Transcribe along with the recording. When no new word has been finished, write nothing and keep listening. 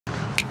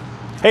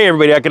Hey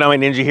everybody,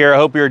 Economic Ninja here. I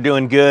hope you're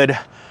doing good.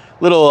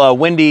 Little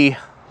windy,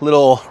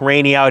 little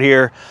rainy out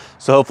here,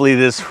 so hopefully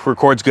this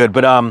records good.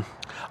 But I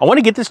want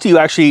to get this to you.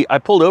 Actually, I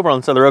pulled over on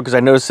the side of the road because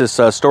I noticed this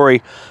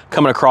story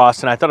coming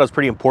across, and I thought it was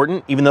pretty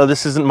important, even though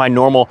this isn't my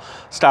normal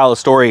style of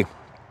story.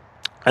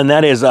 And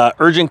that is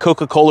urgent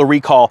Coca-Cola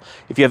recall.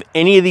 If you have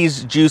any of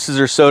these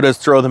juices or sodas,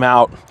 throw them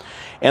out.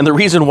 And the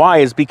reason why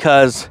is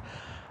because,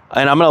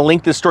 and I'm going to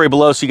link this story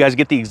below so you guys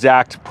get the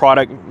exact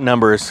product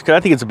numbers, because I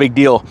think it's a big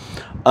deal.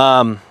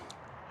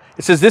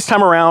 It says this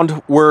time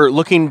around, we're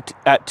looking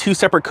at two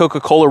separate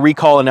Coca-Cola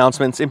recall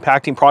announcements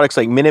impacting products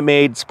like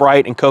Minute-Maid,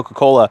 Sprite, and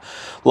Coca-Cola.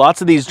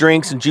 Lots of these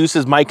drinks and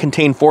juices might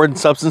contain foreign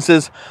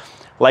substances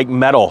like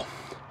metal.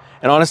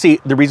 And honestly,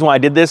 the reason why I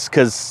did this,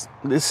 because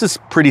this is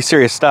pretty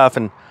serious stuff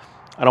and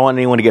I don't want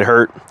anyone to get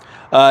hurt.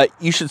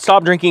 You should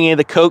stop drinking any of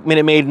the Coke,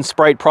 Minute-Maid, and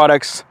Sprite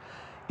products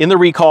in the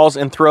recalls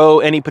and throw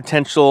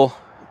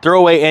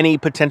away any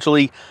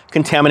potentially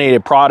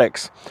contaminated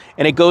products.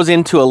 And it goes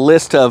into a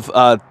list of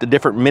the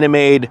different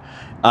Minute-Maid,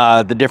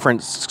 the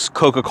different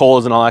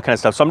Coca-Colas and all that kind of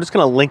stuff. So I'm just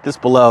gonna link this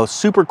below.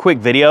 Super quick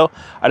video.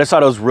 I just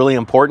thought it was really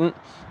important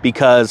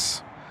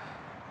because,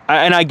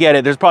 and I get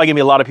it, there's probably gonna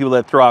be a lot of people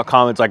that throw out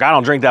comments like, I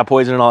don't drink that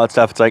poison and all that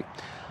stuff. It's like,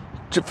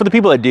 for the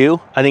people that do,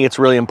 I think it's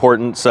really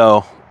important.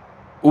 So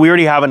we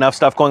already have enough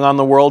stuff going on in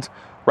the world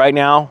right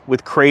now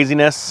with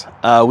craziness.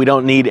 We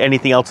don't need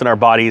anything else in our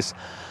bodies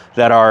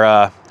that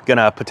are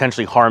gonna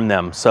potentially harm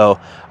them. So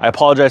I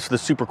apologize for the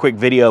super quick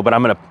video, but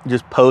I'm gonna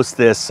just post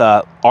this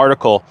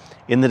article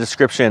in the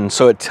description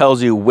so it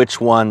tells you which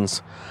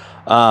ones.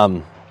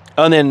 And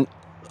then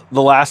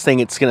the last thing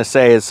it's gonna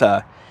say is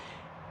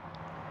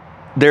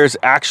there's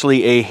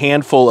actually a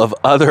handful of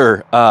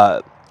other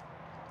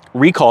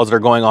recalls that are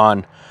going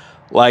on,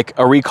 like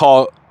a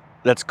recall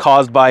that's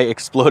caused by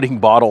exploding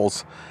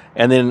bottles,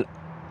 and then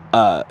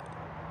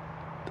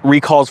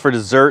recalls for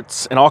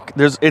desserts and all.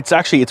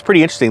 It's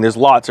pretty interesting. There's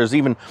lots. There's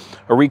even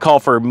a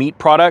recall for meat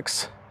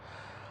products,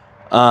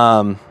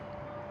 veggie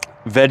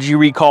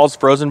recalls,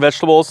 frozen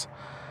vegetables,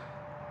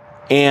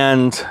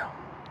 and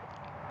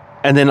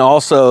then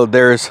also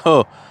there's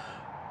the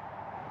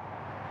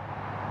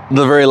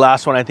very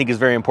last one I think is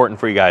very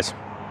important for you guys.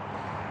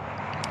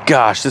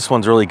 Gosh, this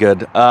one's really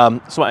good.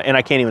 And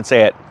I can't even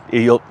say it.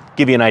 You'll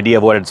give you an idea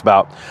of what it's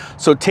about.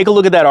 So take a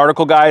look at that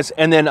article, guys.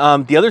 And then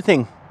the other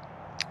thing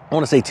I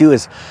want to say too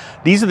is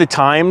these are the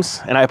times,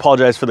 and I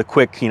apologize for the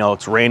quick,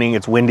 it's raining,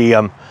 it's windy,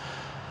 I'm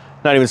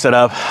not even set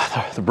up,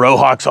 the bro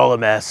hawk's all a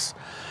mess.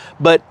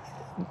 But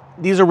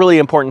these are really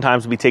important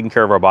times to be taking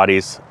care of our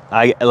bodies.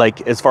 I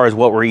like, as far as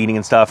what we're eating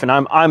and stuff, and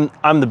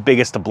I'm the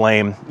biggest to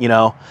blame,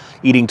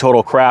 eating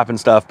total crap and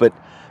stuff. But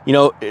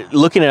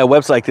looking at a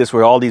website like this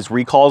where all these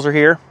recalls are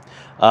here,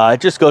 it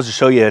just goes to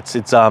show you it's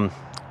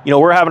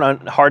we're having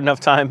a hard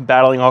enough time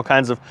battling all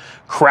kinds of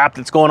crap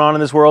that's going on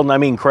in this world, and I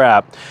mean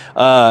crap.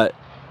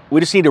 We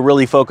just need to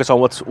really focus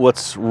on what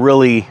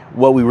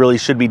we really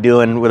should be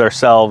doing with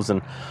ourselves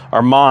and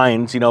our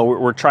minds.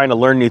 We're trying to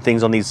learn new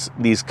things on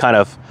these kind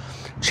of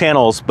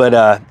channels,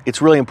 but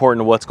it's really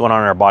important to what's going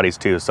on in our bodies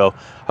too. So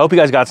I hope you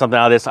guys got something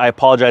out of this. I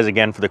apologize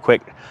again for the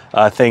quick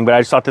thing, but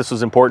I just thought this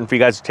was important for you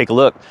guys to take a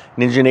look.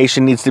 Ninja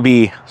Nation needs to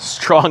be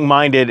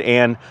strong-minded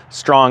and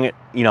strong,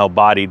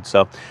 bodied.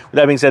 So with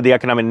that being said, the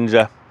Economic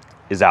Ninja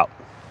is out.